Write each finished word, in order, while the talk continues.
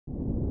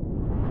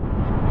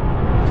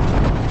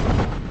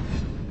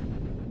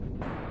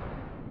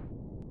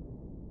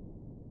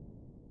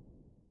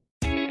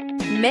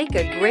Make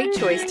a great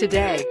choice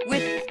today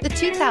with the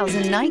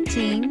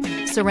 2019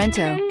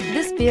 Sorento.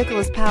 This vehicle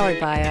is powered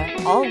by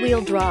a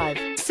all-wheel drive,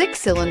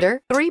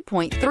 6-cylinder,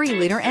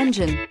 3.3-liter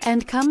engine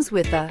and comes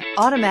with a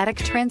automatic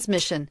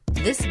transmission.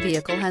 This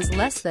vehicle has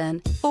less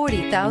than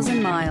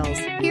 40,000 miles.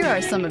 Here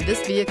are some of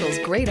this vehicle's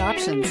great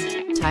options: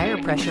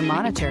 tire pressure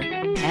monitor,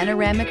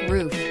 panoramic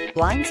roof,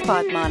 blind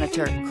spot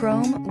monitor,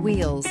 chrome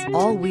wheels,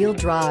 all-wheel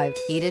drive,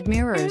 heated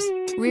mirrors,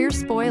 rear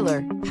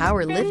spoiler,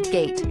 power lift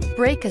gate,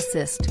 brake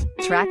assist,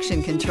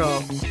 traction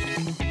control.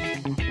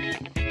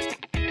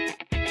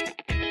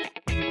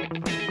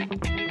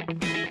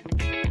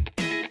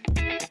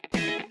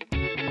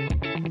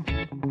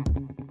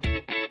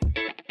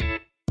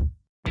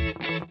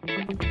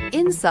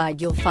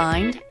 Inside you'll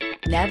find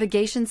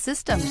navigation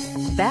system,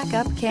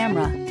 backup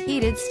camera,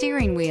 heated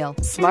steering wheel,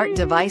 smart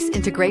device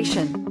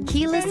integration,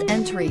 keyless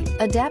entry,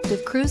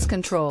 adaptive cruise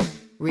control,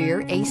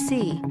 rear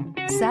AC,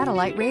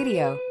 satellite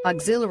radio,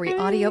 auxiliary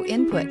audio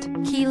input,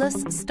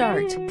 keyless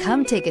start.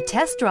 Come take a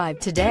test drive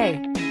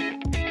today.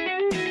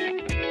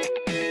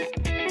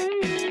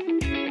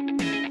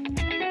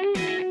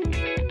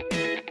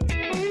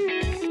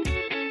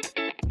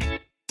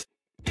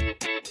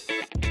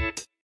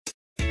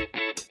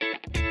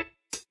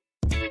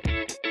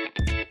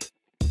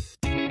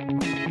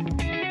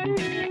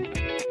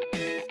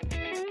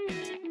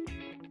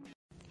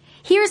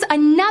 Here's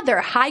another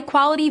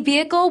high-quality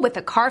vehicle with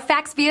a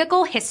Carfax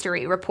Vehicle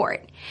History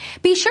Report.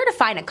 Be sure to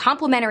find a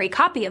complimentary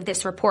copy of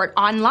this report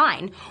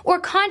online or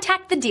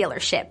contact the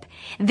dealership.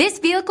 This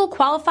vehicle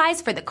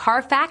qualifies for the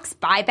Carfax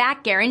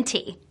Buyback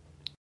Guarantee.